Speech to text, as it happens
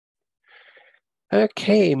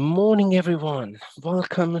Okay, morning everyone.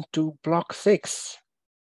 Welcome to block 6.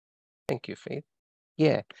 Thank you, Faith.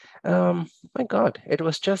 Yeah. My God, it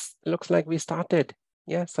was just looks like we started.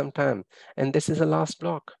 Yeah, sometime. And this is the last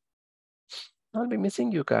block. I'll be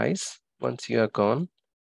missing you guys once you are gone,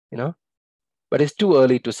 you know. But it's too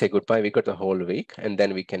early to say goodbye. We got the whole week and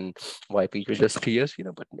then we can wipe each other's tears,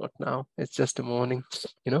 but not now. It's just a morning,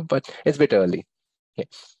 but it's a bit early. Okay.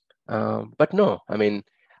 But no, I mean,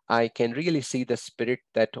 I can really see the spirit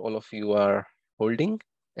that all of you are holding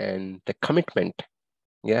and the commitment.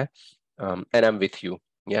 Yeah. And I'm with you.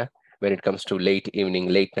 Yeah. When it comes to late evening,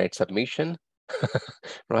 late night submission,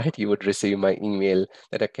 right? You would receive my email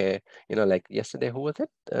that, okay, like yesterday, who was it?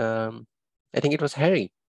 I think it was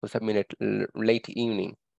Harry who submitted late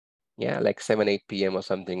evening. Yeah, like 7, 8 p.m. or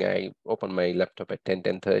something. I opened my laptop at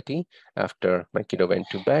 10:30 after my kiddo went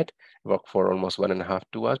to bed, worked for almost 1.5,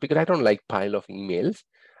 2 hours because I don't like pile of emails.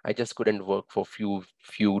 I just couldn't work for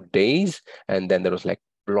few days. And then there was like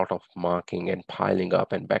a lot of marking and piling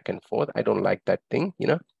up and back and forth. I don't like that thing,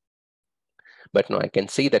 But no, I can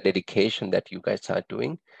see the dedication that you guys are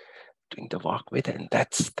doing the work with, and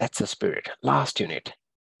that's the spirit. Last unit,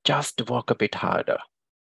 just work a bit harder.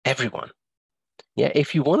 Everyone. Yeah,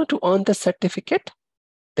 if you wanted to earn the certificate,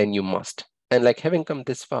 then you must. And like having come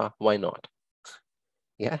this far, why not?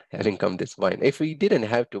 Yeah, having come this far. If we didn't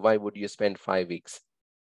have to, why would you spend 5 weeks?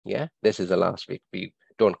 Yeah, this is the last week. We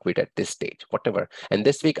don't quit at this stage, whatever. And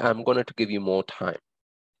this week, I'm going to give you more time.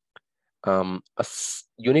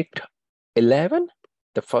 Unit 11,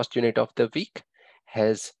 the first unit of the week,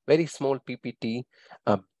 has very small PPT,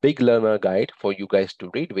 a big learner guide for you guys to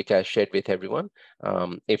read, which I shared with everyone.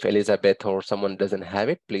 If Elizabeth or someone doesn't have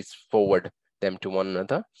it, please forward them to one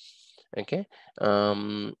another. Okay,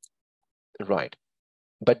 right.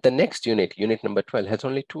 But the next unit, unit number 12, has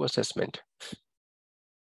only 2 assessments.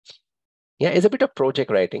 Yeah, it's a bit of project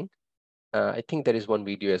writing. I think there is one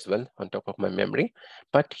video as well on top of my memory.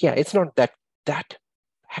 But yeah, it's not that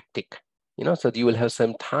hectic, so you will have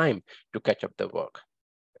some time to catch up the work.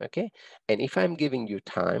 Okay, and if I'm giving you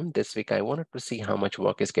time this week, I wanted to see how much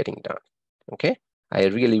work is getting done. Okay, I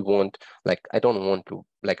really want, I don't want to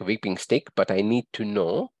like a weeping stick, but I need to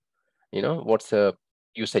know, what's the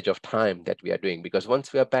usage of time that we are doing, because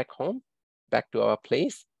once we are back home, back to our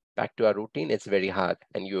place, back to our routine, it's very hard,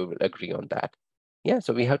 and you will agree on that. Yeah,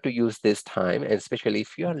 so we have to use this time, and especially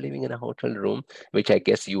if you are living in a hotel room, which I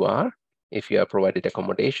guess you are, if you are provided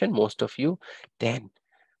accommodation, most of you, then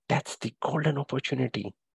that's the golden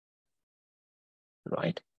opportunity,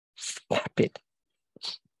 right? Snap it.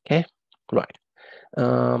 Okay, right.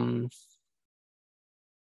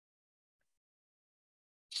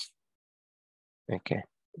 Okay.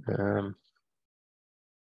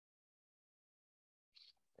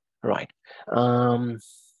 Right.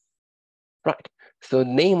 Right. So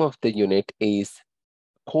name of the unit is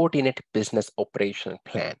Coordinate Business Operational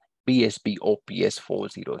Plan,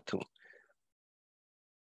 BSBOPS402.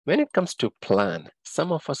 When it comes to plan,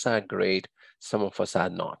 some of us are great, some of us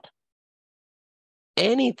are not.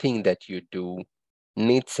 Anything that you do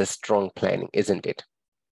needs a strong planning, isn't it?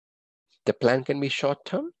 The plan can be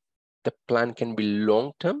short-term, the plan can be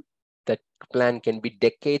long-term, the plan can be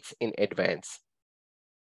decades in advance.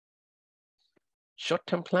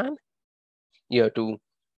 Short-term plan, you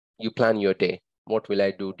plan your day. What will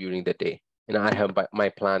I do during the day? And I have my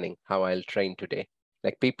planning, how I'll train today.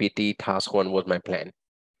 Like PPT task 1 was my plan,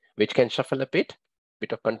 which can shuffle a bit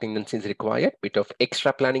of contingency is required, bit of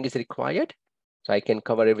extra planning is required. So I can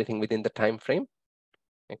cover everything within the time frame.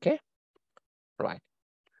 Okay, right.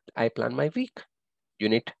 I plan my week,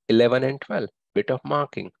 unit 11 and 12, bit of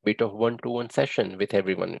marking, bit of one-to-one session with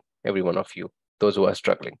every one of you, those who are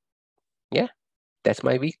struggling. Yeah, that's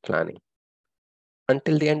my week planning.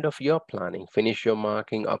 Until the end of your planning, finish your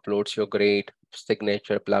marking, uploads your grade,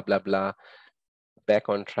 signature, blah, blah, blah, back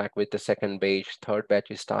on track with the second batch, third batch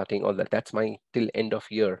is starting, all that. That's my till end of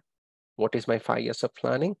year. What is my 5 years of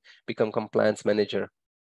planning? Become compliance manager,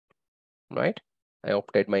 right? I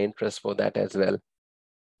opted my interest for that as well,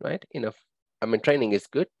 right? I mean, training is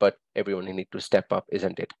good, but everyone need to step up,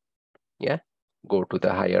 isn't it? Yeah, go to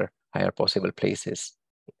the higher possible places.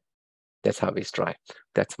 That's how we strive.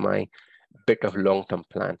 That's my bit of long-term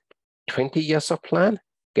plan. 20 years of plan,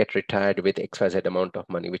 get retired with XYZ amount of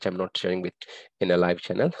money, which I'm not sharing with in a live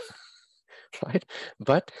channel, right?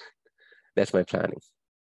 But that's my planning.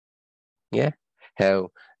 Yeah, have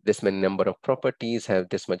this many number of properties, have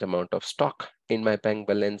this much amount of stock in my bank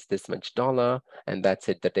balance, this much dollar, and that's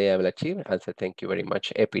it, the day I will achieve. I'll say thank you very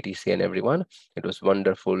much, APTC and everyone. It was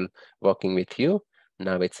wonderful working with you.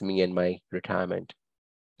 Now it's me and my retirement.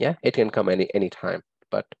 Yeah, it can come any time,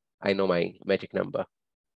 but I know my magic number.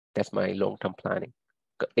 That's my long-term planning.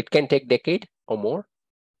 It can take a decade or more,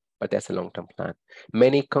 but that's a long-term plan.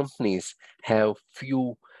 Many companies have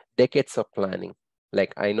few decades of planning.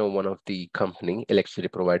 Like I know one of the company, electricity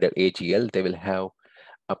provider AGL, they will have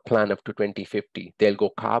a plan up to 2050. They'll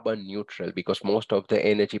go carbon neutral because most of the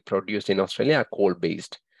energy produced in Australia are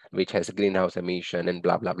coal-based, which has a greenhouse emission and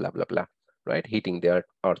blah, blah, blah, blah, blah, right? Heating the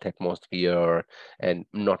Earth atmosphere and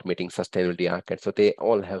not meeting sustainability targets. So they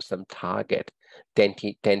all have some target, 10,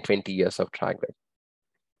 20 years of target.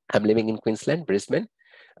 I'm living in Queensland, Brisbane.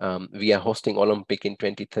 We are hosting Olympic in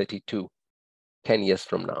 2032, 10 years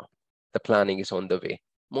from now. The planning is on the way.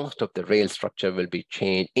 Most of the rail structure will be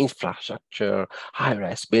changed, infrastructure,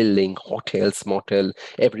 high-rise building, hotels, motel,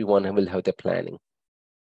 everyone will have the planning.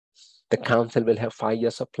 The council will have 5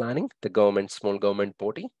 years of planning, the government, small government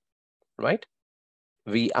body, right?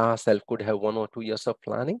 We ourselves could have 1 or 2 years of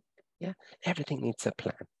planning. Yeah, everything needs a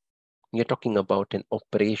plan. You're talking about an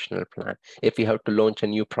operational plan. If you have to launch a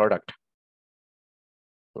new product,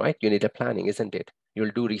 right? You need a planning, isn't it?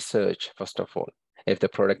 You'll do research, first of all, if the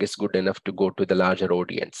product is good enough to go to the larger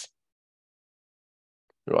audience,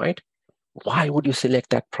 right? Why would you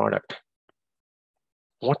select that product?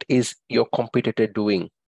 What is your competitor doing?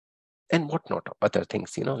 And what not, other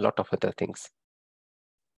things, a lot of other things,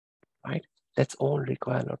 right? That's all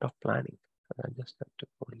require a lot of planning. I just have to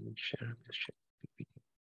go and share this PPT.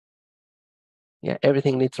 Yeah,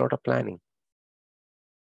 everything needs a lot of planning,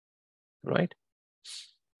 right?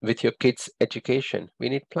 With your kids' education, we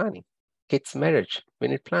need planning. Kids' marriage, we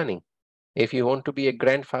need planning. If you want to be a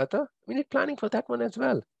grandfather, we need planning for that one as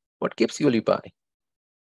well. What gifts will you buy?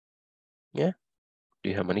 Yeah. Do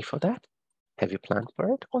you have money for that? Have you planned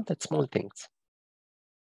for it? All that small things.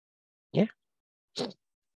 Yeah.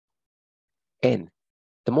 And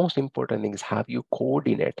the most important thing is have you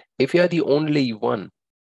coordinate. If you are the only one,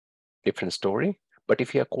 different story. But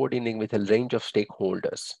if you are coordinating with a range of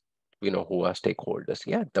stakeholders, you know who are stakeholders,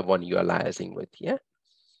 yeah, the one you are liaising with, yeah,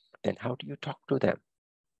 then how do you talk to them?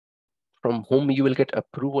 From whom you will get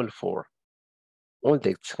approval for? All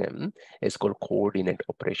this is called coordinate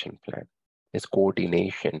operation plan. It's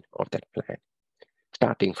coordination of that plan.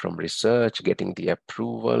 Starting from research, getting the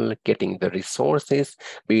approval, getting the resources,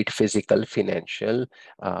 be it physical, financial,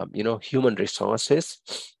 human resources,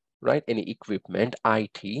 right? Any equipment,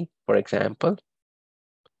 IT, for example.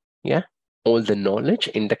 Yeah, all the knowledge,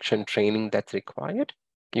 induction training that's required.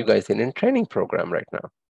 You guys are in a training program right now,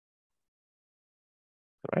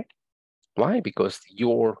 right? Why? Because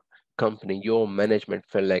your company, your management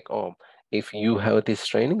felt like, oh, if you have this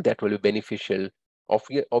training, that will be beneficial,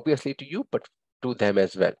 obviously to you, but to them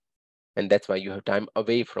as well. And that's why you have time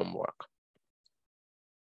away from work.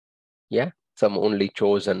 Yeah, some only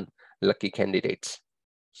chosen lucky candidates.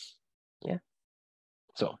 Yeah.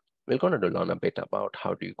 So we're going to learn a bit about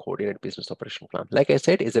how do you coordinate business operation plan. Like I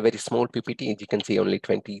said, it's a very small PPT. As you can see, only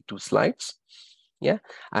 22 slides. Yeah,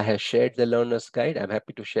 I have shared the learner's guide. I'm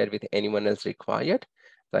happy to share with anyone else required.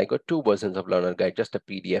 So I got 2 versions of learner guide, just a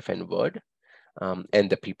PDF and Word, and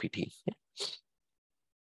the PPT. Yeah.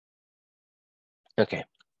 Okay,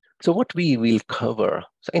 so what we will cover,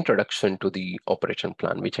 so introduction to the operation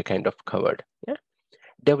plan, which I kind of covered. Yeah,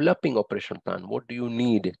 developing operation plan. What do you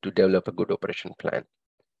need to develop a good operation plan?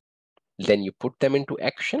 Then you put them into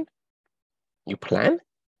action. You plan,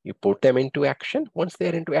 you put them into action. Once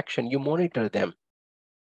they're into action, you monitor them,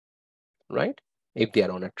 right? If they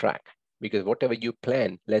are on a track. Because whatever you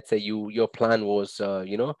plan, let's say your plan was,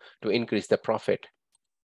 to increase the profit.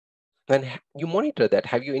 Then you monitor that.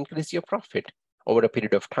 Have you increased your profit over a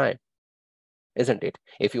period of time? Isn't it?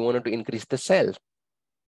 If you wanted to increase the sales,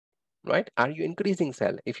 right? Are you increasing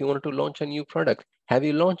sale? If you wanted to launch a new product, have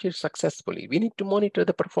you launched it successfully? We need to monitor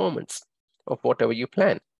the performance of whatever you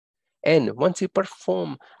plan. And once you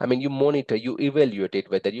perform, you monitor, you evaluate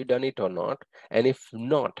it, whether you've done it or not. And if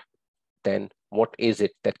not, then what is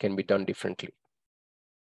it that can be done differently?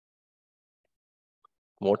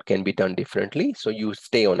 What can be done differently so you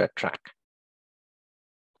stay on a track?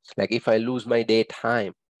 Like if I lose my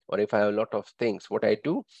daytime or if I have a lot of things, what I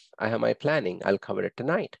do, I have my planning. I'll cover it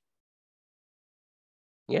tonight.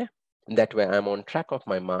 Yeah. That way I'm on track of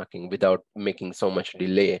my marking without making so much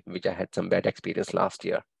delay, which I had some bad experience last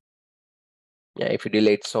year. Yeah, if you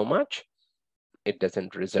delay it so much, it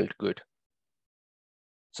doesn't result good.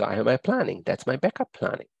 So I have my planning. That's my backup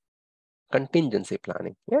planning. Contingency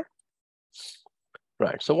planning. Yeah.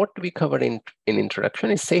 Right. So what we covered in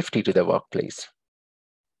introduction is safety to the workplace.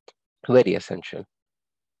 Very essential.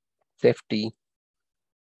 Safety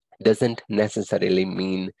doesn't necessarily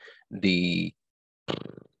mean the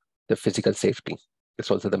physical safety. It's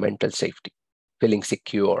also the mental safety. feeling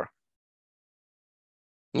secure.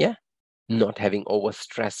 Yeah, not having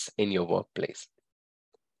overstress in your workplace.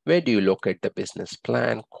 Where do you locate the business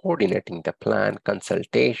plan, coordinating the plan,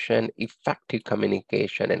 consultation, effective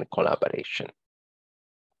communication, and collaboration?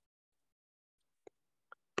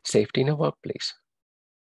 Safety in a workplace.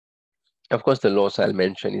 Of course, the laws I'll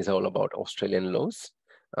mention is all about Australian laws.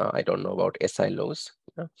 I don't know about SI laws.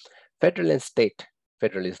 Federal and state.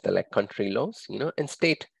 Federal is the like country laws, and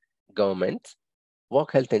state governments.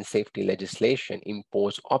 Work health and safety legislation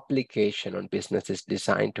impose obligation on businesses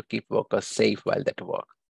designed to keep workers safe while at work.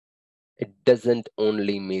 It doesn't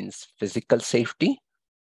only means physical safety,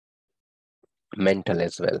 mental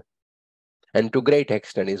as well. And to great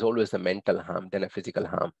extent is always a mental harm than a physical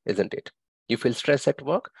harm, isn't it? You feel stress at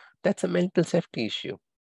work, that's a mental safety issue.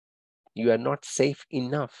 You are not safe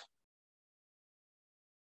enough.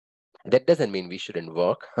 That doesn't mean we shouldn't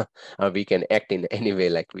work or we can act in any way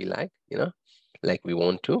like we like, like we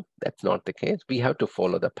want to. That's not the case. We have to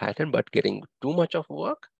follow the pattern, but getting too much of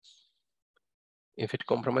work, if it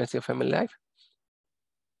compromises your family life,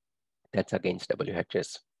 that's against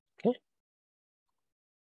WHS. Okay.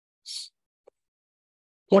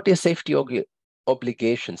 What is safety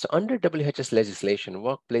obligations? Under WHS legislation,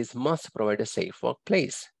 workplace must provide a safe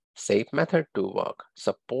workplace, safe method to work,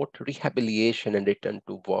 support rehabilitation and return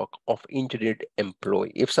to work of injured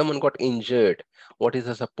employee. If someone got injured, what is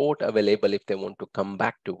the support available if they want to come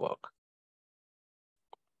back to work?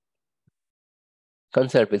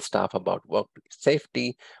 Consult with staff about workplace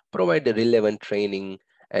safety, provide the relevant training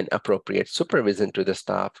and appropriate supervision to the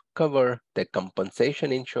staff, cover the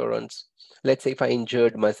compensation insurance. Let's say if I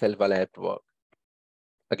injured myself while at work.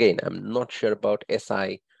 Again, I'm not sure about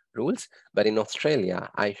SI rules, but in Australia,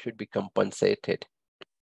 I should be compensated.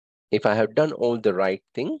 If I have done all the right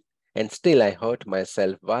thing and still I hurt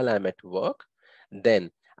myself while I'm at work, then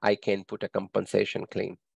I can put a compensation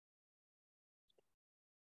claim.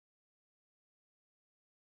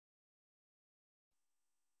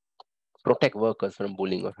 Protect workers from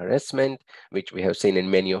bullying or harassment, which we have seen in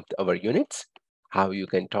many of our units. How you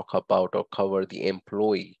can talk about or cover the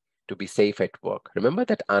employee to be safe at work. Remember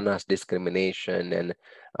that Anna's discrimination and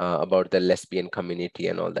about the lesbian community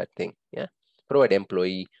and all that thing. Yeah. Provide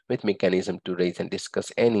employee with mechanism to raise and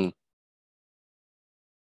discuss any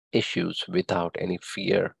issues without any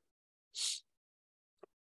fear. So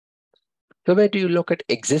where do you look at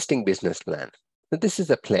existing business plan? So this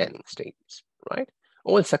is a planning stage, right?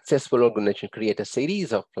 All successful organizations create a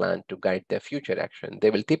series of plans to guide their future action. They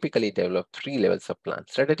will typically develop 3 levels of plan.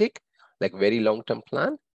 Strategic, like very long-term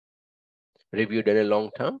plan, reviewed in a long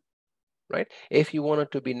term, right? If you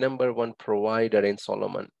wanted to be #1 provider in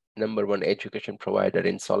Solomon, #1 education provider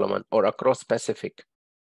in Solomon or across Pacific,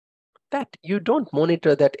 that you don't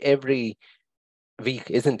monitor that every week,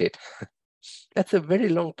 isn't it? That's a very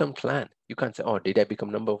long-term plan. You can't say, oh, did I become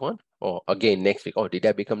 #1? Or again, next week, oh, did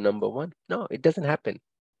I become #1? No, it doesn't happen.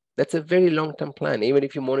 That's a very long-term plan. Even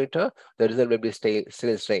if you monitor, the result will be still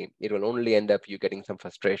the same. It will only end up you getting some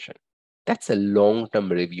frustration. That's a long-term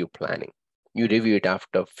review planning. You review it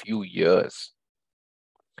after a few years.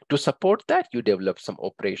 To support that, you develop some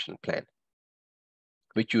operation plan,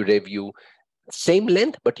 which you review same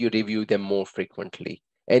length, but you review them more frequently.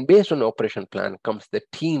 And based on operation plan comes the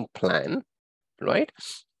team plan, right?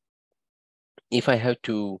 If I have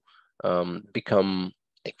to become,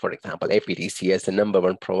 like for example, APDC as the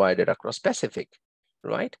 #1 provider across Pacific,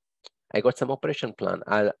 right? I got some operation plan.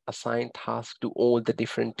 I'll assign tasks to all the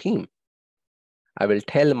different team. I will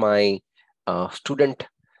tell my student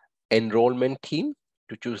enrollment team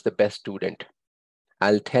to choose the best student.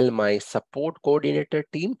 I'll tell my support coordinator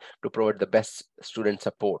team to provide the best student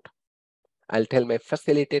support. I'll tell my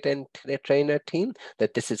facilitator and trainer team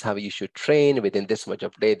that this is how you should train within this much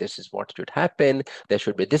of day. This is what should happen. There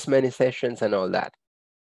should be this many sessions and all that.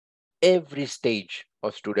 Every stage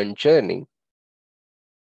of student journey,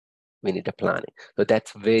 we need a planning. So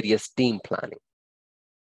that's various team planning.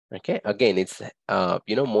 Okay, again, it's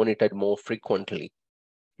monitored more frequently.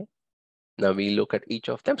 Okay? Now we look at each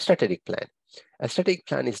of them. Strategic plan. A strategic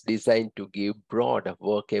plan is designed to give broad,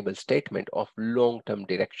 workable statement of long-term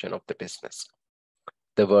direction of the business.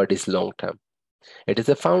 The word is long-term. It is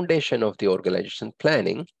the foundation of the organization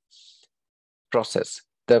planning process.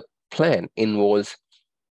 The plan involves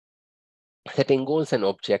setting goals and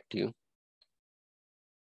objectives.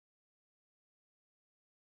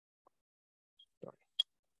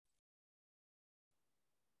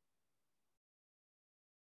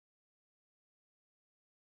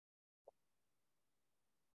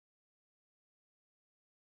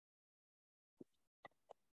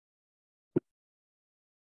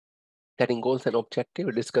 setting goals and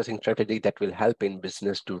objectives, discussing strategy that will help in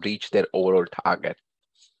business to reach their overall target.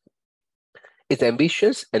 It's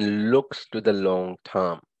ambitious and looks to the long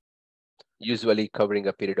term, usually covering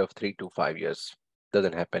a period of 3 to 5 years.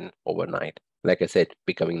 Doesn't happen overnight. Like I said,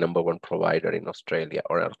 becoming #1 provider in Australia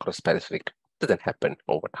or across Pacific doesn't happen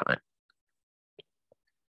over time.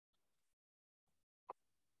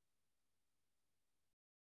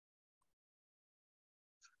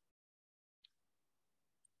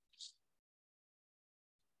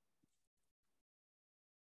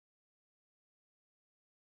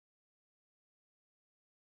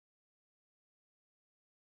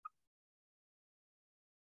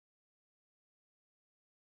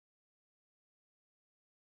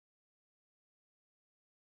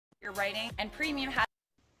 Your writing and premium.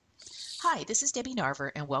 Hi, this is Debbie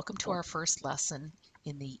Narver, and welcome to our first lesson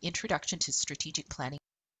in the Introduction to Strategic Planning.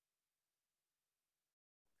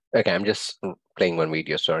 Okay, I'm just playing one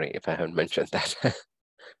video. Sorry if I haven't mentioned that.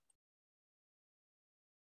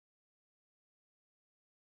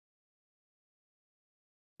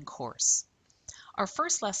 Course. Our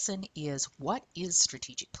first lesson is, what is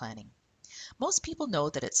strategic planning? Most people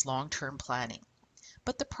know that it's long-term planning,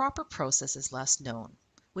 but the proper process is less known,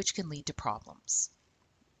 which can lead to problems.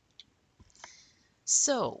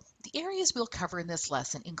 So, the areas we'll cover in this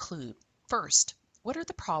lesson include, first, what are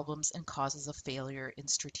the problems and causes of failure in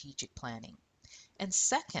strategic planning? And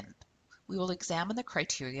second, we will examine the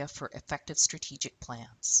criteria for effective strategic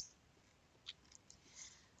plans.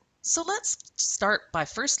 So let's start by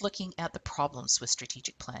first looking at the problems with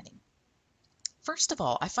strategic planning. First of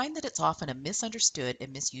all, I find that it's often a misunderstood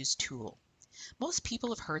and misused tool. Most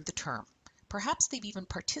people have heard the term. Perhaps they've even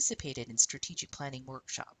participated in strategic planning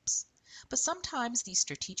workshops. But sometimes these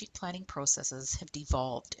strategic planning processes have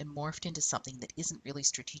devolved and morphed into something that isn't really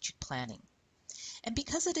strategic planning. And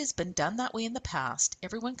because it has been done that way in the past,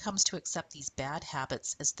 everyone comes to accept these bad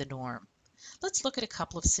habits as the norm. Let's look at a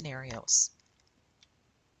couple of scenarios.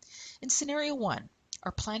 In scenario 1,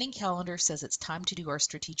 our planning calendar says it's time to do our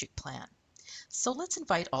strategic plan. So let's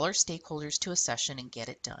invite all our stakeholders to a session and get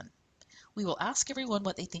it done. We will ask everyone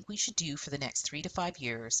what they think we should do for the next 3 to 5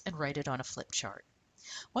 years and write it on a flip chart.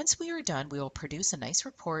 Once we are done, we will produce a nice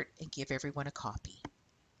report and give everyone a copy.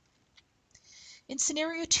 In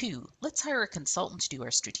scenario 2, let's hire a consultant to do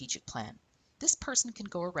our strategic plan. This person can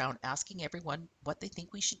go around asking everyone what they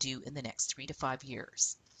think we should do in the next 3 to 5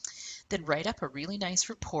 years. Then write up a really nice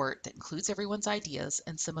report that includes everyone's ideas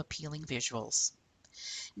and some appealing visuals.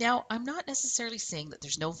 Now, I'm not necessarily saying that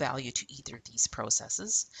there's no value to either of these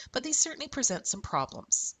processes, but they certainly present some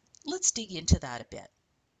problems. Let's dig into that a bit.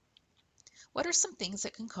 What are some things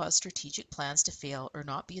that can cause strategic plans to fail or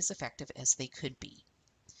not be as effective as they could be?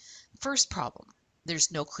 First problem, there's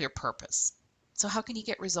no clear purpose. So how can you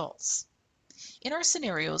get results? In our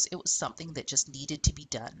scenarios, it was something that just needed to be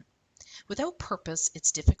done. Without purpose,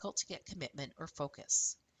 it's difficult to get commitment or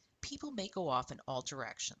focus. People may go off in all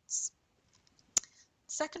directions.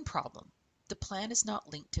 Second problem, the plan is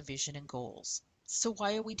not linked to vision and goals. So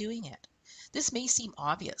why are we doing it? This may seem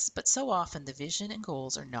obvious, but so often the vision and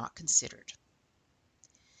goals are not considered.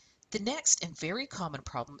 The next and very common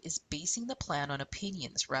problem is basing the plan on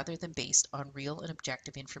opinions rather than based on real and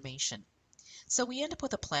objective information. So we end up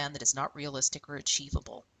with a plan that is not realistic or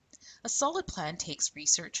achievable. A solid plan takes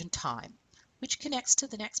research and time, which connects to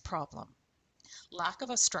the next problem. Lack of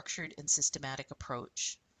a structured and systematic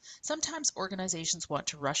approach. Sometimes organizations want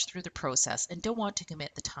to rush through the process and don't want to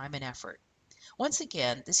commit the time and effort. Once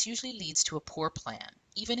again, this usually leads to a poor plan,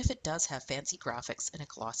 even if it does have fancy graphics and a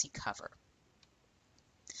glossy cover.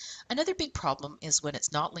 Another big problem is when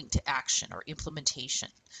it's not linked to action or implementation.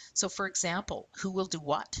 So for example, who will do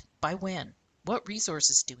what? By when? What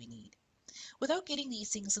resources do we need? Without getting these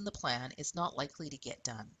things in the plan, it's not likely to get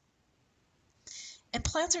done. And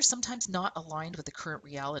plans are sometimes not aligned with the current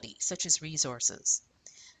reality, such as resources.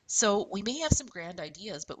 So we may have some grand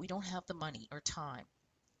ideas, but we don't have the money or time.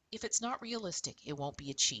 If it's not realistic, it won't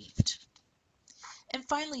be achieved. And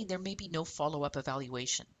finally, there may be no follow-up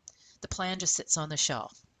evaluation. The plan just sits on the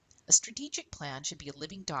shelf. A strategic plan should be a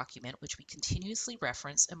living document which we continuously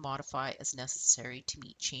reference and modify as necessary to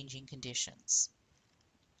meet changing conditions.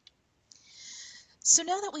 So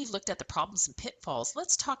now that we've looked at the problems and pitfalls,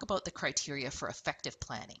 let's talk about the criteria for effective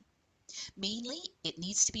planning. Mainly, it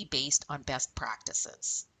needs to be based on best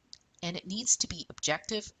practices, and it needs to be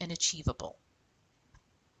objective and achievable.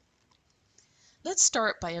 Let's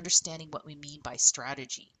start by understanding what we mean by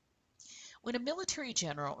strategy. When a military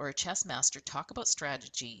general or a chess master talk about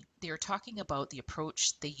strategy, they are talking about the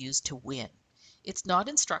approach they use to win. It's not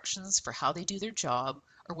instructions for how they do their job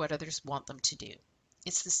or what others want them to do.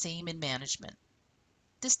 It's the same in management.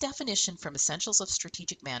 This definition from Essentials of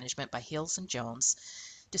Strategic Management by Hales and Jones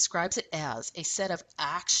describes it as a set of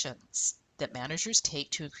actions that managers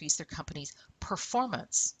take to increase their company's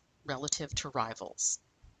performance relative to rivals.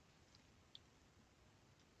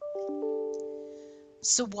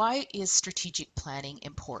 So why is strategic planning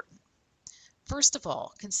important? First of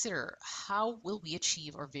all, consider how will we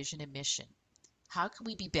achieve our vision and mission? How can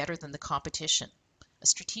we be better than the competition? A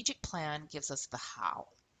strategic plan gives us the how.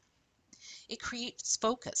 It creates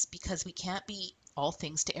focus because we can't be all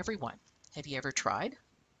things to everyone. Have you ever tried?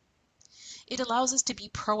 It allows us to be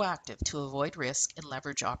proactive to avoid risk and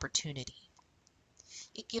leverage opportunity.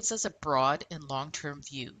 It gives us a broad and long-term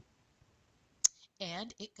view.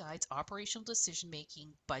 And it guides operational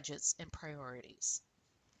decision-making, budgets, and priorities.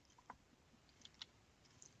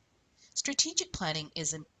 Strategic planning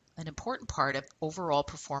is an important part of overall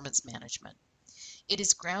performance management. It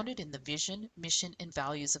is grounded in the vision, mission, and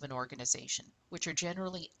values of an organization, which are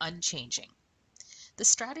generally unchanging. The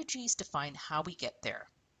strategies define how we get there.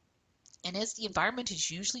 And as the environment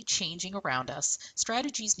is usually changing around us,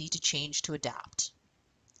 strategies need to change to adapt.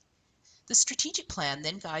 The strategic plan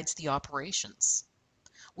then guides the operations.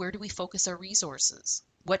 Where do we focus our resources?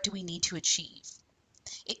 What do we need to achieve?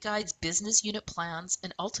 It guides business unit plans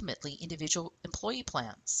and ultimately individual employee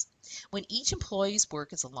plans. When each employee's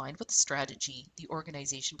work is aligned with the strategy, the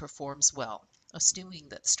organization performs well, assuming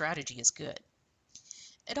that the strategy is good.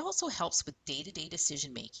 It also helps with day-to-day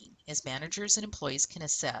decision-making, as managers and employees can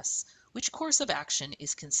assess which course of action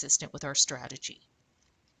is consistent with our strategy.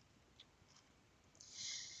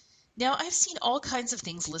 Now, I've seen all kinds of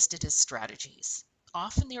things listed as strategies.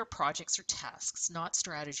 Often they are projects or tasks, not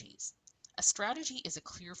strategies. A strategy is a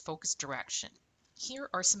clear focused direction. Here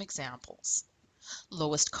are some examples.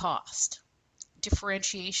 Lowest cost.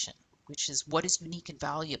 Differentiation, which is what is unique and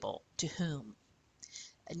valuable to whom.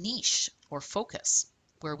 A niche or focus,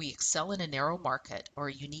 where we excel in a narrow market or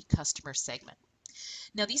a unique customer segment.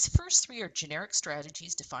 Now, these first three are generic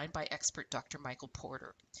strategies defined by expert Dr. Michael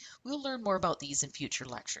Porter. We'll learn more about these in future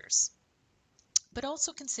lectures. But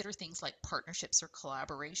also consider things like partnerships or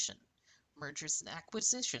collaboration, mergers and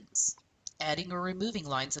acquisitions, adding or removing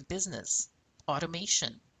lines of business,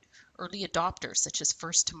 automation, early adopters such as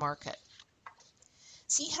first to market.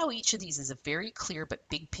 See how each of these is a very clear but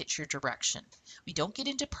big picture direction. We don't get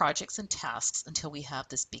into projects and tasks until we have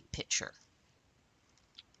this big picture.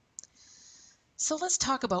 So let's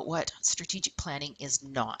talk about what strategic planning is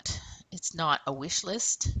not. It's not a wish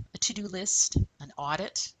list, a to-do list, an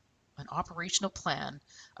audit, an operational plan,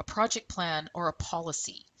 a project plan, or a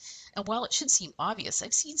policy. And while it should seem obvious,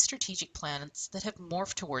 I've seen strategic plans that have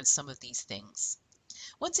morphed towards some of these things.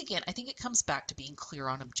 Once again, I think it comes back to being clear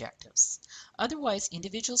on objectives. Otherwise,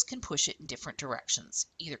 individuals can push it in different directions,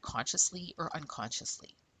 either consciously or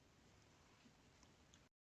unconsciously.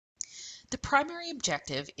 The primary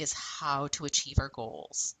objective is how to achieve our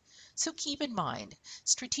goals. So keep in mind,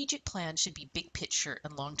 strategic plans should be big picture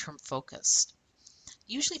and long-term focused.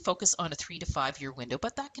 Usually focus on a 3 to 5 year window,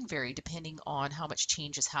 but that can vary depending on how much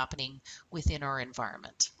change is happening within our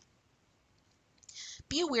environment.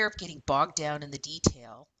 Be aware of getting bogged down in the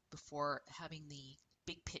detail before having the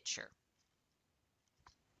big picture.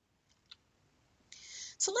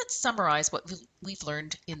 So let's summarize what we've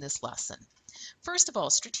learned in this lesson. First of all,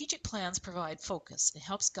 strategic plans provide focus. It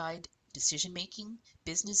helps guide decision-making,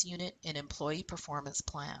 business unit, and employee performance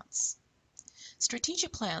plans.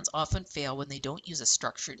 Strategic plans often fail when they don't use a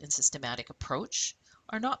structured and systematic approach,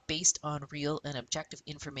 are not based on real and objective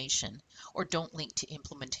information, or don't link to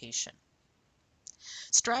implementation.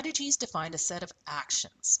 Strategies define a set of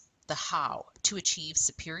actions, the how, to achieve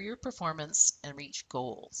superior performance and reach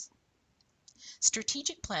goals.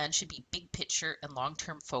 Strategic plans should be big picture and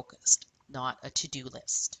long-term focused, not a to-do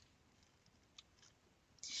list.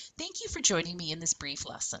 Thank you for joining me in this brief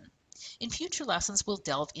lesson. In future lessons, we'll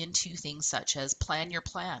delve into things such as plan your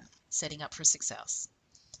plan, setting up for success,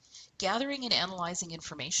 gathering and analyzing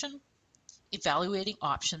information, evaluating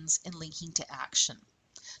options, and linking to action.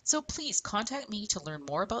 So please contact me to learn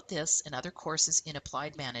more about this and other courses in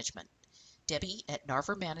applied management. Debbie at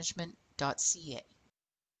narvermanagement.ca.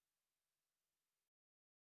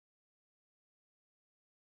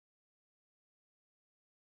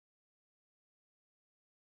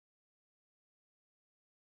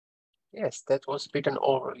 Yes, that was a bit an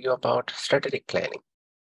overview about strategic planning.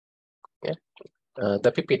 Yeah,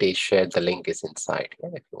 the PPT shared, the link is inside. Yeah,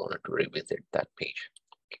 if you wanted to revisit that page.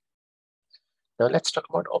 Now let's talk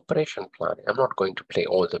about operation planning. I'm not going to play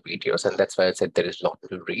all the videos, and that's why I said there is a lot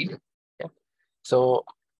to read. Yeah. So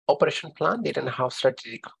operation plan, date and how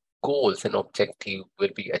strategic goals and objective will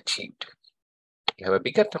be achieved. You have a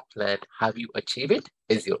bigger term plan. How you achieve it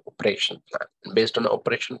is your operation plan. And based on the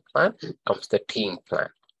operation plan comes the team plan.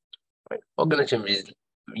 Right? Organizations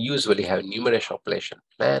usually have numerous operation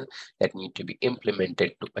plan that need to be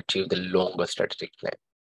implemented to achieve the longer strategic plan.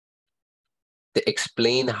 They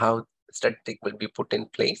explain how strategic will be put in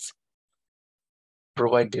place,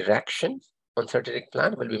 provide direction on strategic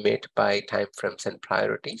plan will be made by timeframes and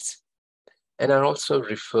priorities, and are also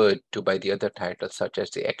referred to by the other titles such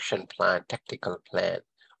as the action plan, tactical plan,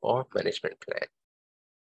 or management plan.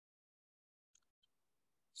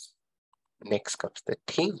 Next comes the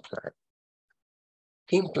team plan.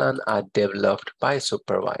 Team plans are developed by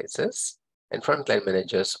supervisors and frontline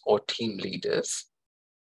managers or team leaders.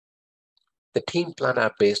 The team plan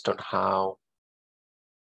are based on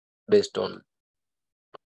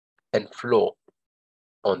and flow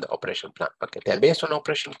on the operation plan. Okay, they're based on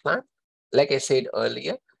operation plan. Like I said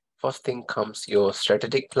earlier, first thing comes your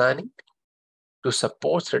strategic planning. To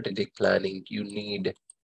support strategic planning, you need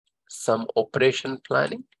some operation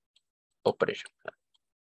planning.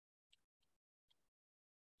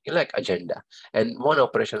 You like agenda, and one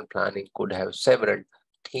operation planning could have several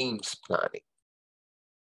teams planning.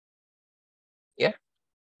 Yeah,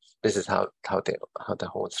 this is how the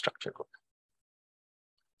whole structure goes.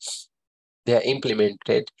 They are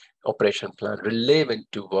implemented operation plan relevant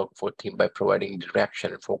to work for team by providing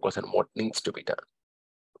direction and focus on what needs to be done.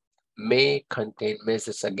 May contain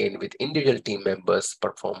measures again with individual team members'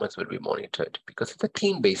 performance will be monitored because it's a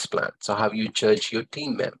team-based plan. So how you judge your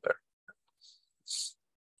team member.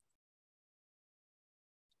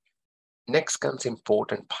 Next comes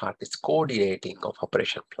important part is coordinating of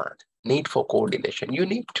operation plan. Need for coordination. You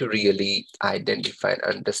need to really identify and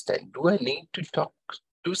understand, do I need to talk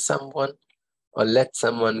to someone or let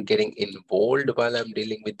someone getting involved while I'm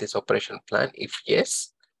dealing with this operation plan? If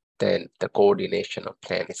yes, then the coordination of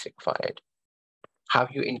plan is required. How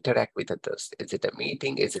you interact with others. Is it a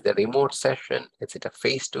meeting? Is it a remote session? Is it a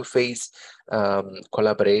face-to-face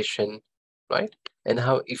collaboration, right? And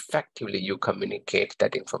how effectively you communicate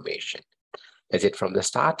that information. Is it from the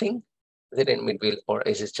starting? Is it in midfield, or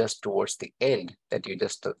is it just towards the end that you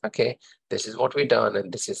just, okay, this is what we've done and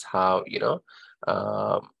this is how,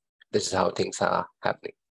 this is how things are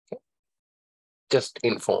happening. Okay? Just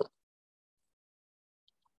inform.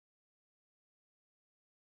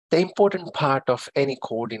 The important part of any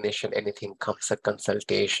coordination, anything comes a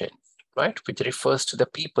consultation, right? Which refers to the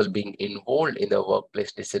people being involved in the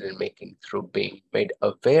workplace decision-making through being made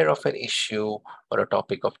aware of an issue or a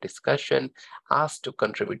topic of discussion, asked to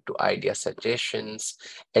contribute to idea suggestions,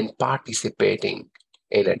 and participating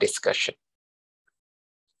in a discussion.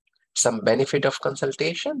 Some benefit of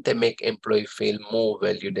consultation, they make employee feel more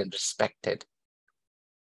valued and respected.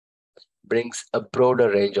 Brings a broader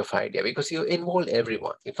range of idea because you involve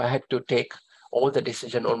everyone. If I had to take all the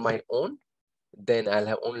decision on my own, then I'll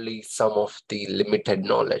have only some of the limited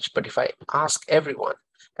knowledge. But if I ask everyone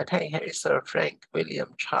that, hey, Sir Frank,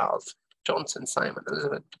 William, Charles, Johnson, Simon,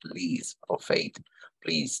 Elizabeth, please, or Faith,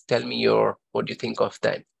 please tell me what do you think of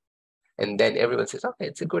that? And then everyone says, okay,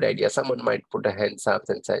 it's a good idea. Someone might put a hands up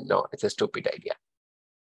and say, no, it's a stupid idea,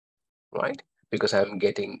 right? Because I'm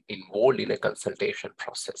getting involved in a consultation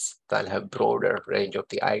process. So I'll have broader range of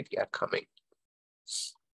the idea coming.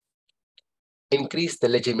 Increase the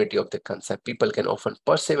legitimacy of the concept. People can often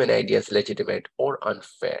perceive an idea as legitimate or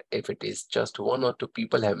unfair if it is just one or two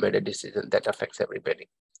people have made a decision that affects everybody.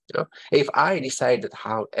 If I decide that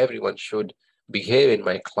how everyone should behave in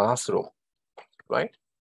my classroom, right?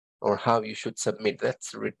 Or how you should submit,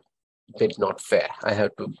 that's a bit not fair. I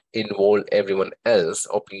have to involve everyone else's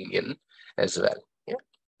opinion as well. Yeah,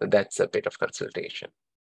 so that's a bit of consultation.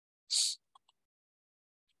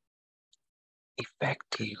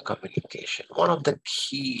 Effective communication. One of the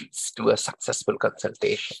keys to a successful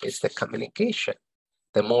consultation is the communication.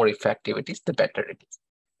 The more effective it is, the better it is.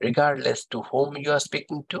 Regardless to whom you are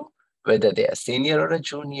speaking to, whether they are senior or a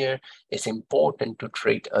junior, it's important to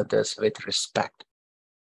treat others with respect.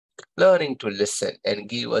 Learning to listen and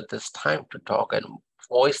give others time to talk and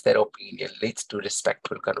voice their opinion leads to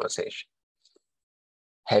respectful conversation.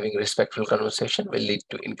 Having respectful conversation will lead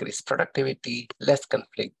to increased productivity, less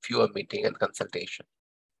conflict, fewer meeting and consultation.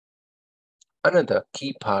 Another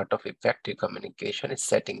key part of effective communication is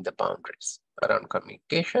setting the boundaries around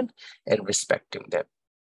communication and respecting them.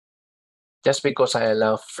 Just because I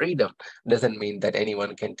allow freedom doesn't mean that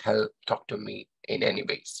anyone can talk to me in any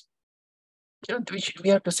ways. We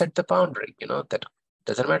have to set the boundary, that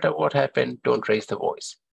doesn't matter what happened, don't raise the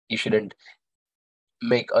voice. You shouldn't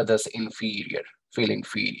make others feel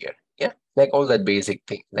inferior. Yeah, like all that basic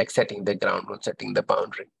thing, like setting the ground rule, setting the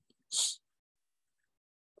boundary.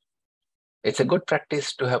 It's a good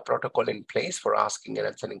practice to have protocol in place for asking and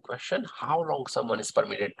answering question, how long someone is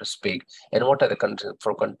permitted to speak, and what are the conditions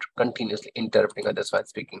for continuously interrupting others while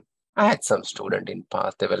speaking. I had some student in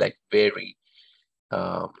past, they were like very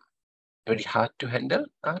hard to handle.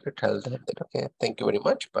 I had to tell them that, okay, thank you very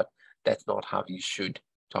much, but that's not how you should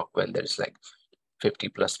talk when there's like 50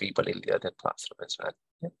 plus people in the other classroom as well.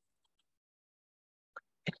 Yeah.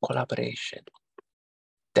 And collaboration.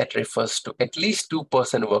 That refers to at least 2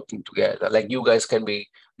 persons working together. Like you guys can be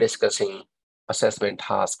discussing assessment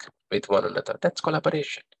task with one another. That's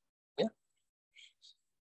collaboration. Yeah.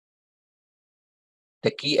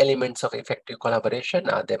 The key elements of effective collaboration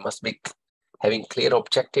are there must be having clear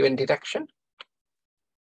objective and direction.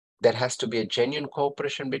 There has to be a genuine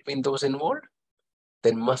cooperation between those involved.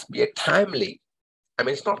 There must be a timely. I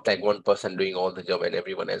mean, it's not like one person doing all the job and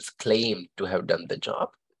everyone else claim to have done the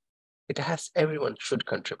job. It has, everyone should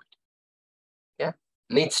contribute. Yeah,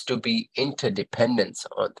 needs to be interdependence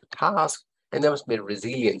on the task, and there must be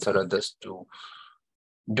resilience on others to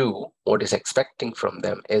do what is expecting from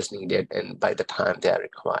them as needed and by the time they are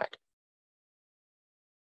required.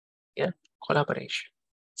 Yeah, collaboration.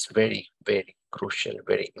 It's very, very crucial,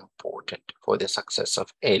 very important for the success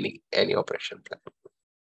of any operation plan.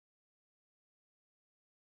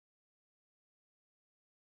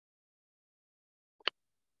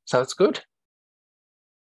 Sounds good?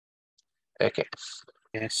 Okay.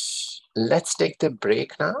 Yes. Let's take the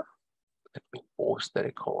break now. Let me pause the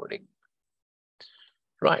recording.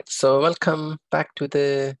 Right, so welcome back to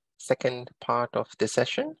the second part of the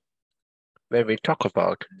session where we talk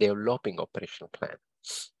about developing operational plan.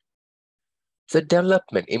 The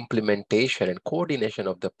development, implementation, and coordination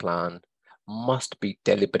of the plan must be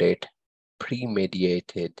deliberate,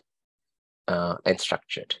 premeditated, and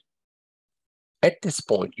structured. At this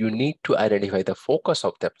point, you need to identify the focus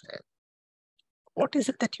of the plan. What is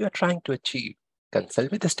it that you are trying to achieve? Consult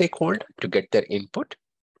with the stakeholder to get their input.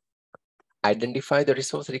 Identify the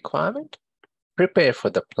resource requirement. Prepare for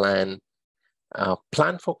the plan.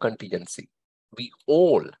 Plan for contingency. We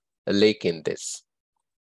all lack in this.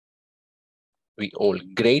 We all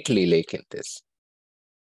greatly lack in this.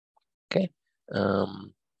 Okay.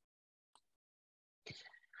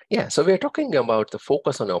 Yeah, so we're talking about the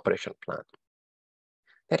focus on operation plan.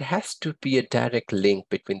 There has to be a direct link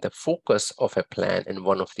between the focus of a plan and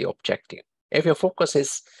one of the objectives. If your focus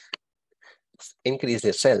is increase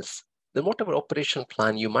the sales, then whatever operation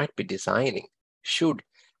plan you might be designing should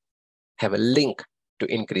have a link to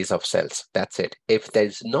increase of sales. That's it. If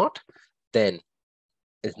there's not, then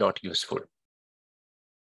it's not useful.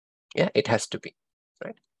 Yeah, it has to be,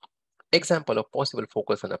 right? Example of possible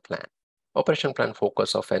focus on a plan. Operation plan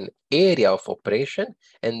focus of an area of operation,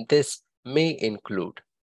 and this may include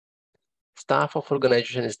staff of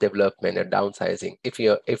organization is development and downsizing.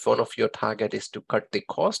 If one of your target is to cut the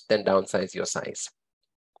cost, then downsize your size.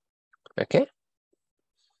 Okay.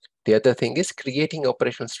 The other thing is creating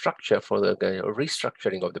operational structure for the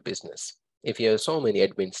restructuring of the business. If you have so many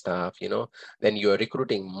admin staff, then you are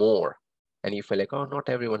recruiting more, and you feel like, oh, not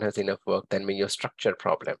everyone has enough work, then mean your structure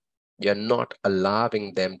problem. You're not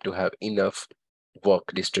allowing them to have enough work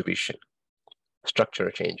distribution. Structure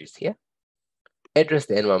changes here. Address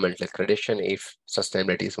the environmental accreditation if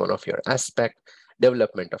sustainability is one of your aspect.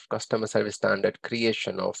 Development of customer service standard,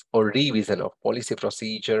 creation of or revision of policy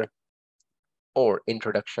procedure, or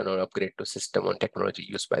introduction or upgrade to system on technology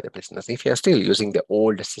used by the business. If you're still using the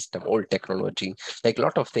old system, old technology, like a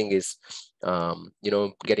lot of things is,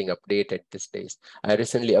 getting updated these days. I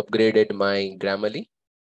recently upgraded my Grammarly,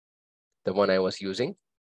 the one I was using,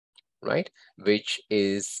 right? Which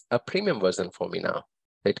is a premium version for me now.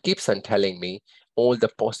 It keeps on telling me all the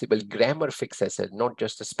possible grammar fixes, not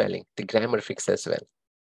just the spelling, the grammar fix as well.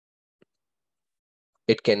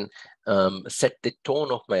 It can set the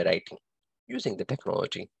tone of my writing using the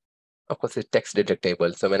technology. Of course, it's text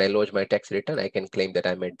deductible. So when I lodge my tax return, I can claim that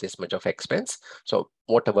I made this much of expense. So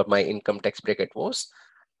whatever my income tax bracket was,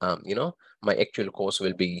 my actual cost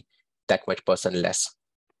will be that much % less.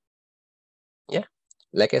 Yeah.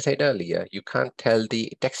 Like I said earlier, you can't tell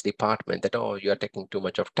the tax department that, oh, you are taking too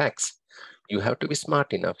much of tax. You have to be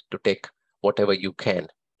smart enough to take whatever you can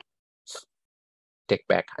take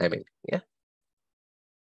back. Yeah.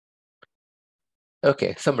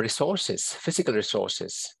 Okay, some resources, physical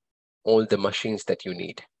resources, all the machines that you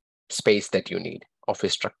need, space that you need,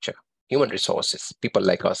 office structure, human resources, people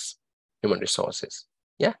like us, human resources.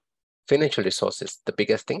 Yeah. Financial resources, the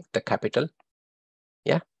biggest thing, the capital.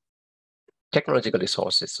 Yeah. Technological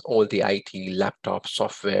resources, all the IT, laptop,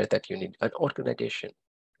 software that you need, an organization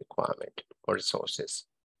requirement or resources,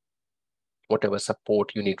 whatever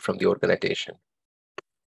support you need from the organization.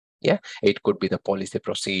 Yeah, it could be the policy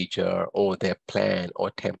procedure or their plan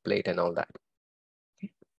or template and all that.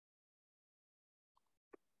 Okay.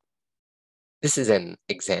 This is an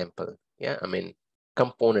example. Yeah, I mean,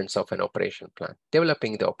 components of an operation plan,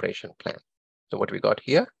 developing the operation plan. So what we got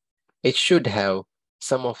here, it should have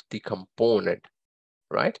some of the component,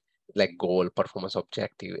 right? Like goal, performance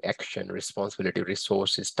objective, action, responsibility,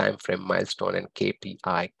 resources, time frame, milestone, and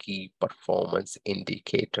KPI, key performance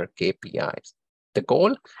indicator, KPIs. The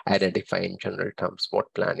goal, identify in general terms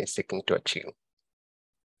what plan is seeking to achieve.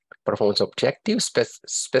 Performance objective,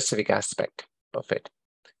 specific aspect of it.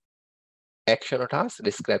 Action or task,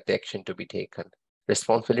 describe the action to be taken.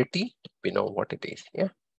 Responsibility, we know what it is, yeah?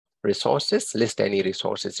 Resources, list any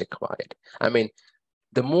resources required. I mean,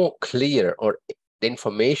 the more clear or the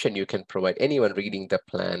information you can provide, anyone reading the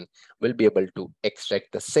plan will be able to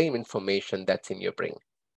extract the same information that's in your brain.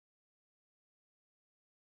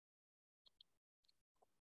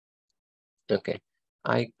 Okay,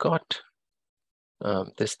 I got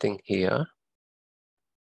this thing here.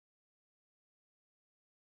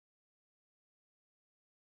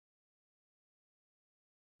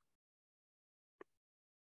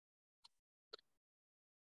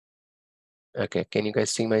 Okay, can you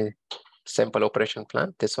guys see my sample operation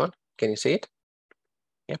plan? This one, can you see it?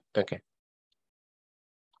 Yeah, okay.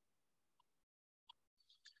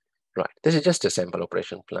 Right, this is just a sample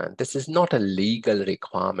operation plan. This is not a legal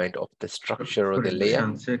requirement of the structure or the layout.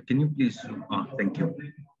 Prashant, sir, can you please, thank you.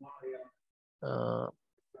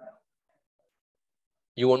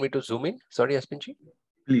 You want me to zoom in? Sorry, Aspinji?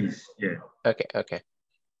 Please, yeah. Okay, okay.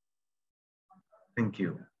 Thank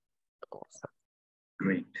you. Awesome.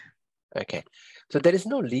 Great. Okay, so there is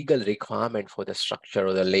no legal requirement for the structure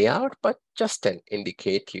or the layout, but just an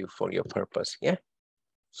indicative for your purpose, yeah?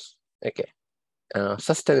 Okay,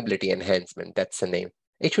 sustainability enhancement, that's the name.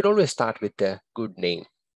 It should always start with a good name.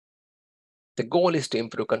 The goal is to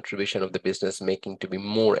improve contribution of the business making to be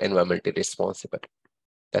more environmentally responsible.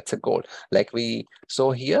 That's a goal. Like we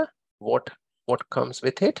saw here, what comes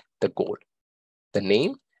with it? The goal, the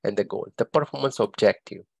name and the goal, the performance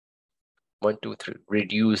objective. 1, 2, 3,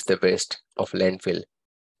 reduce the waste of landfill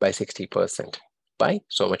by 60% by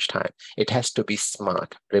so much time. It has to be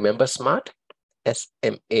SMART. Remember SMART?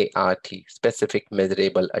 S-M-A-R-T, specific,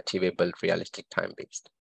 measurable, achievable, realistic, time-based.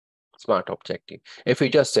 SMART objective. If we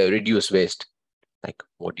just say reduce waste, like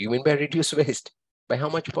what do you mean by reduce waste? By how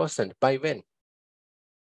much percent? By when?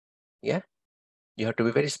 Yeah, you have to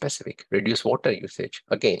be very specific. Reduce water usage.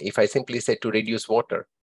 Again, if I simply say to reduce water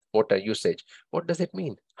usage, what does it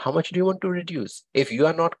mean? How much do you want to reduce? If you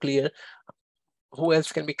are not clear, who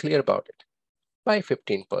else can be clear about it? By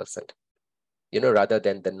 15%. You know, rather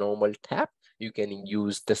than the normal tap, you can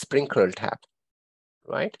use the sprinkler tap,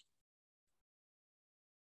 right?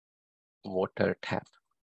 Water tap.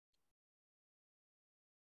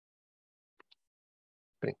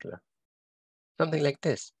 Sprinkler. Something like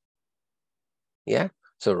this. Yeah.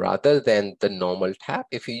 So rather than the normal tap,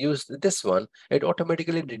 if you use this one, it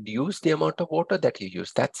automatically reduces the amount of water that you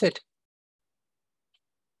use. That's it.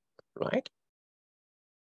 Right?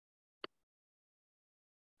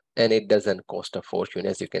 And it doesn't cost a fortune,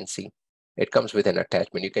 as you can see. It comes with an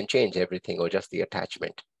attachment. You can change everything or just the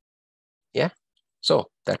attachment. Yeah.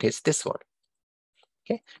 So that is this one.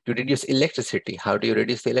 Okay. To reduce electricity, how do you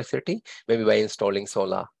reduce the electricity? Maybe by installing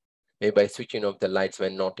solar, maybe by switching off the lights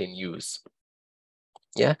when not in use.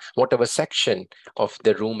 Yeah, whatever section of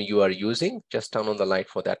the room you are using, just turn on the light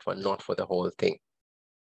for that one, not for the whole thing.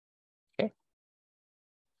 Okay.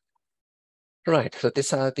 Right, so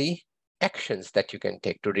these are the actions that you can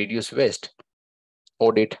take to reduce waste.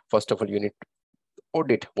 Audit, first of all, you need to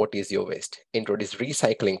audit what is your waste. Introduce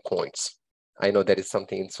recycling points. I know there is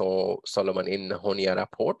something in Solomon in Honiara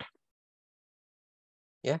Port.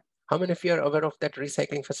 Yeah, how many of you are aware of that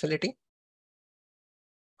recycling facility?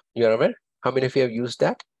 You are aware? How many of you have used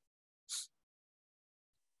that?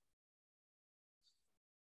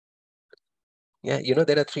 Yeah, you know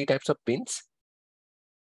there are 3 types of bins.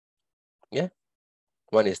 Yeah,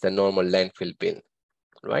 one is the normal landfill bin,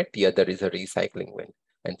 right? The other is a recycling bin,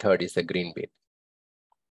 and third is a green bin.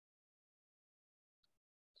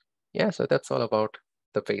 Yeah, so that's all about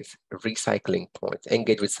the waste. Recycling points.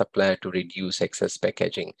 Engage with supplier to reduce excess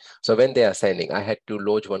packaging. So when they are sending, I had to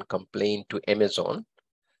lodge one complaint to Amazon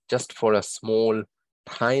just for a small,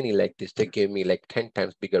 tiny like this. They gave me like 10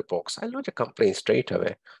 times bigger box. I lodge a complaint straight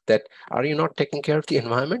away that, are you not taking care of the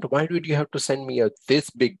environment? Why would you have to send me this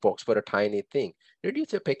big box for a tiny thing?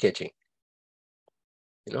 Reduce your packaging.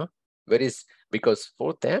 You know, whereas because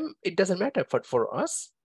for them, it doesn't matter, but for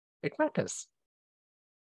us, it matters.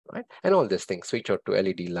 right? And all these things, switch out to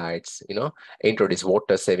LED lights, introduce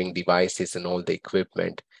water saving devices and all the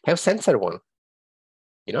equipment. Have sensor one,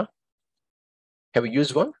 have you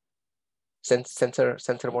used one?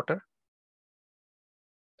 Sensor water?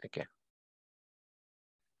 Okay.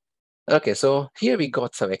 Okay, so here we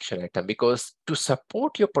got some action item, because to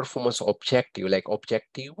support your performance objective, like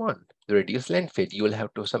objective 1, reduce landfill, you will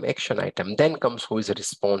have to some action item. Then comes who is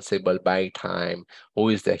responsible by time, who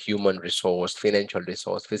is the human resource, financial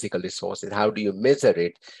resource, physical resources, how do you measure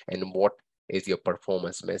it, and what is your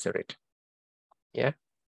performance measure it? Yeah.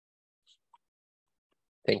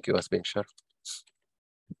 Thank you, Asbin Shah.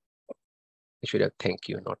 I should have thank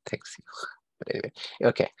you, not thanks you. But anyway,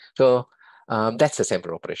 okay. So that's the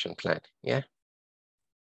sample operation plan. Yeah.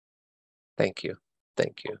 Thank you.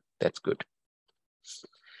 Thank you. That's good.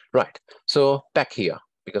 Right. So back here,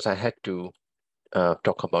 because I had to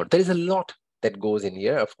talk about, there is a lot that goes in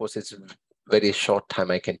here. Of course, it's very short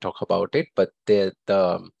time I can talk about it, but the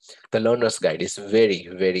learner's guide is very,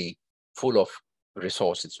 very full of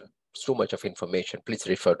resources, so much of information. Please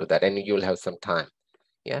refer to that and you'll have some time.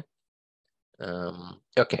 Yeah.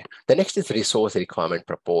 Okay, the next is resource requirement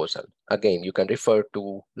proposal. Again, you can refer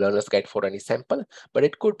to learner's guide for any sample, but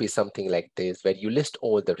it could be something like this, where you list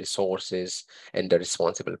all the resources and the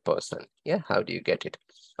responsible person. Yeah, how do you get it?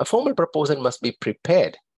 A formal proposal must be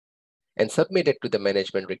prepared and submitted to the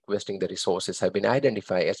management requesting the resources have been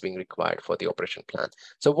identified as being required for the operation plan.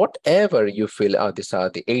 So whatever you feel, these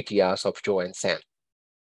are the 80 hours of Joe and Sam.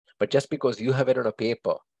 But just because you have it on a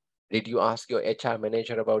paper, did you ask your HR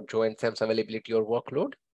manager about Joe and Sam's availability or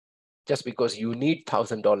workload? Just because you need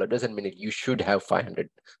 $1,000 doesn't mean you should have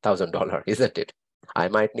 $500,000, isn't it? I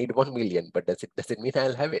might need 1 million, but does it mean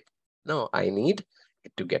I'll have it? No, I need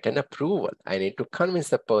to get an approval. I need to convince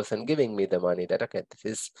the person giving me the money that, okay, this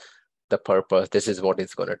is the purpose, this is what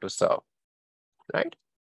it's going to serve, right?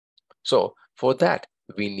 So for that,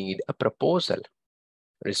 we need a proposal,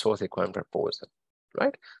 resource requirement proposal.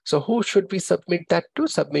 Right? So who should we submit that to?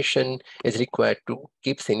 Submission is required to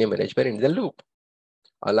keep senior management in the loop.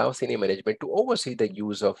 Allow senior management to oversee the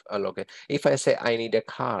use of a login. If I say I need a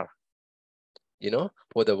car,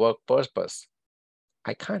 for the work purpose,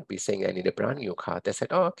 I can't be saying I need a brand new car. They said,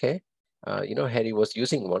 oh, okay. Harry was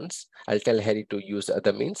using once. I'll tell Harry to use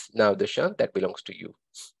other means. Now the Dushan, that belongs to you.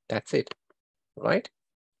 That's it, right?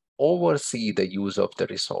 Oversee the use of the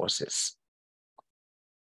resources,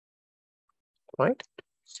 right?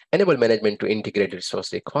 Enable management to integrate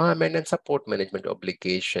resource requirement and support management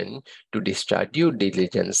obligation to discharge due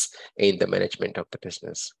diligence in the management of the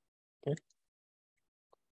business. Okay.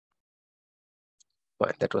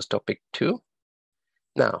 Fine, that was topic 2.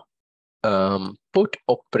 Now, put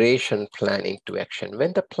operation plan into action.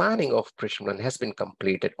 When the planning of operation plan has been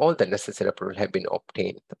completed, all the necessary approval have been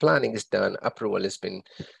obtained. The planning is done, approval has been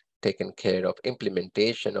taken care of,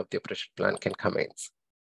 implementation of the operation plan can commence.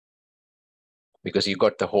 Because you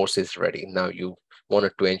got the horses ready. Now you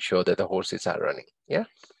wanted to ensure that the horses are running. Yeah.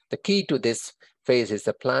 The key to this phase is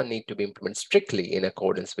the plan need to be implemented strictly in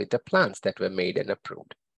accordance with the plans that were made and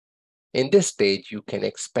approved. In this stage, you can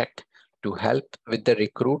expect to help with the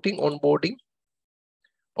recruiting, onboarding,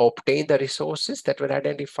 obtain the resources that were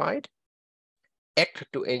identified, act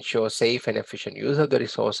to ensure safe and efficient use of the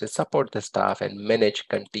resources, support the staff, and manage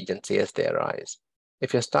contingency as they arise.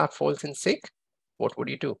 If your staff falls in sick, what would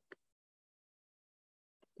you do?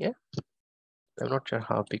 Yeah, I'm not sure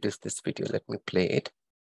how big is this video. Let me play it.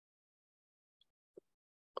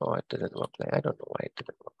 Oh, it doesn't work like, I don't know why it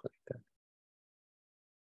didn't work like that.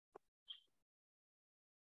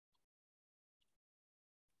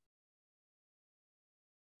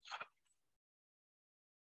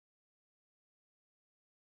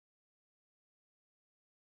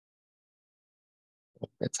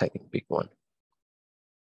 That's, I think, big one.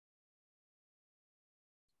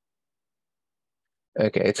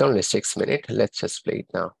 Okay, it's only 6 minutes. Let's just play it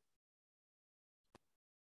now.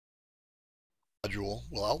 Module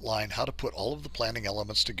will outline how to put all of the planning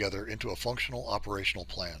elements together into a functional operational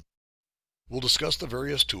plan. We'll discuss the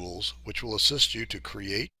various tools which will assist you to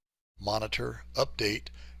create, monitor, update,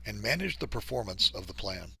 and manage the performance of the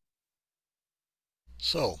plan.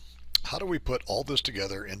 So, how do we put all this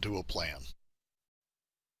together into a plan?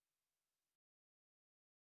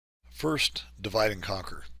 First, divide and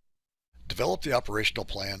conquer. Develop the operational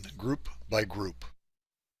plan group by group.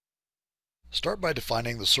 Start by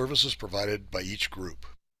defining the services provided by each group.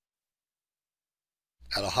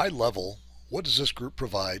 At a high level, what does this group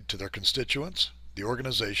provide to their constituents, the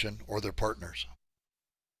organization, or their partners?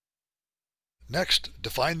 Next,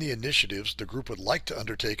 define the initiatives the group would like to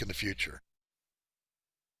undertake in the future.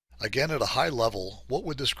 Again, at a high level, what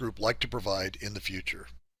would this group like to provide in the future?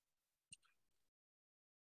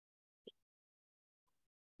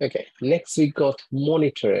 Okay, next we got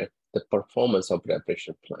monitor the performance of the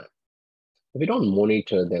operation plan. If you don't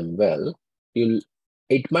monitor them well,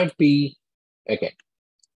 it might be, okay.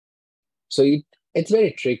 So it's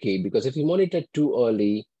very tricky because if you monitor too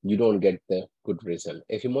early, you don't get the good result.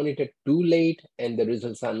 If you monitor too late and the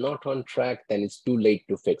results are not on track, then it's too late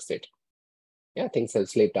to fix it. Yeah, things have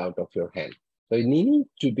slipped out of your hand. So you need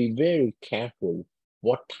to be very careful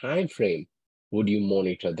what time frame would you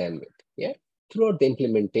monitor them with. Yeah, throughout the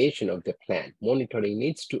implementation of the plan, monitoring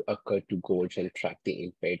needs to occur to gauge and track the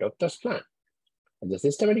impact of this plan. The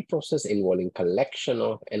systematic process involving collection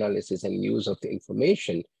of analysis and use of the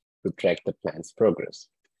information to track the plan's progress.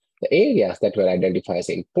 The areas that were identified as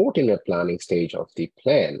important in the planning stage of the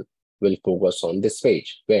plan will focus on this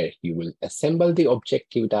page, where you will assemble the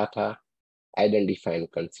objective data, identify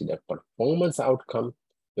and consider performance outcome,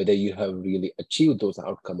 whether you have really achieved those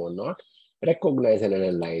outcomes or not, recognize and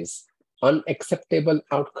analyze unacceptable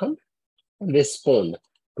outcome, and respond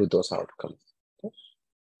to those outcomes. Okay.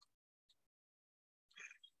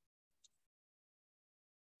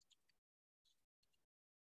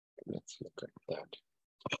 Let's look at that.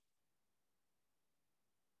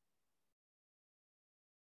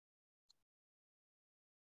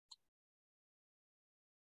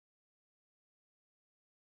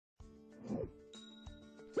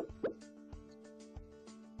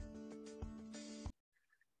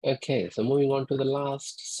 Okay, so moving on to the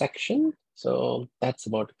last section. So that's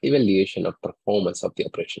about evaluation of performance of the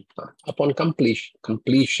operation plan. Upon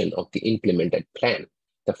completion of the implemented plan,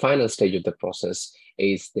 the final stage of the process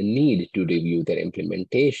is the need to review their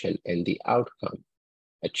implementation and the outcome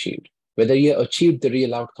achieved. Whether you achieved the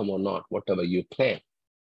real outcome or not, whatever you plan,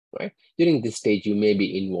 right? During this stage, you may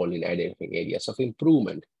be involved in identifying areas of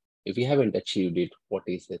improvement. If you haven't achieved it, what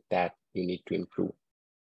is it that you need to improve?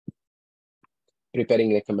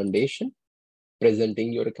 Preparing recommendation,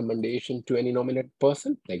 presenting your recommendation to any nominated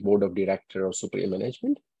person, like board of director or superior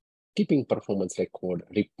management, keeping performance record,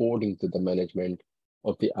 reporting to the management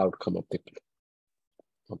of the outcome of the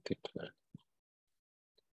plan.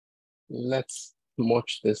 Let's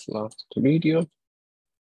watch this last video.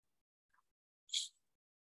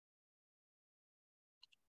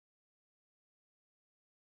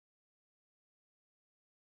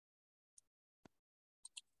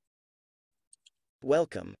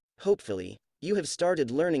 Welcome. Hopefully, you have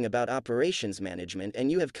started learning about operations management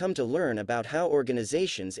and you have come to learn about how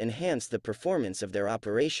organizations enhance the performance of their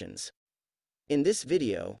operations. In this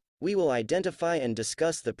video, we will identify and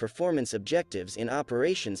discuss the performance objectives in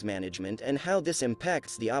operations management and how this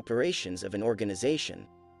impacts the operations of an organization.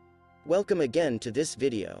 Welcome again to this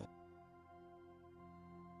video.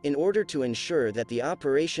 In order to ensure that the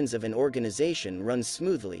operations of an organization run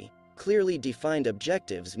smoothly, clearly defined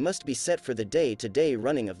objectives must be set for the day-to-day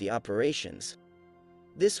running of the operations.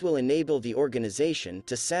 This will enable the organization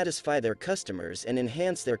to satisfy their customers and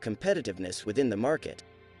enhance their competitiveness within the market.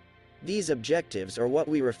 These objectives are what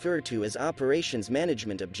we refer to as operations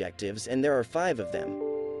management objectives, and there are 5 of them.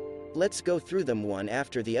 Let's go through them one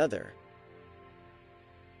after the other.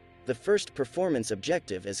 The first performance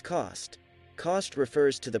objective is cost. Cost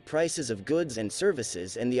refers to the prices of goods and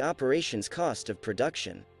services and the operations cost of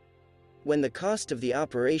production. When the cost of the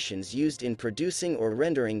operations used in producing or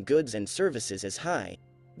rendering goods and services is high,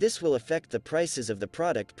 this will affect the prices of the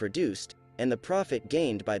product produced and the profit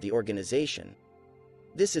gained by the organization.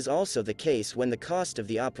 This is also the case when the cost of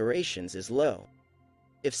the operations is low.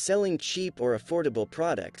 If selling cheap or affordable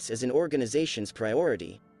products is an organization's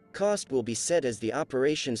priority, cost will be set as the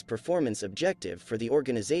operations performance objective for the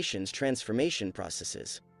organization's transformation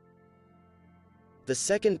processes. The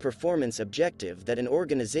second performance objective that an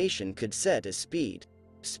organization could set is speed.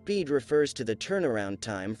 Speed refers to the turnaround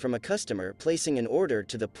time from a customer placing an order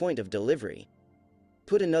to the point of delivery.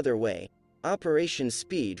 Put another way, operations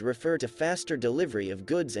speed refers to faster delivery of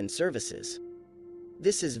goods and services.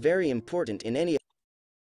 This is very important in any.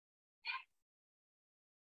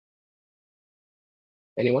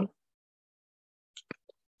 Anyone?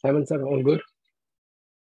 Simon, sir, all good?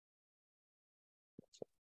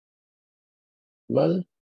 Well,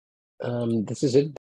 this is it.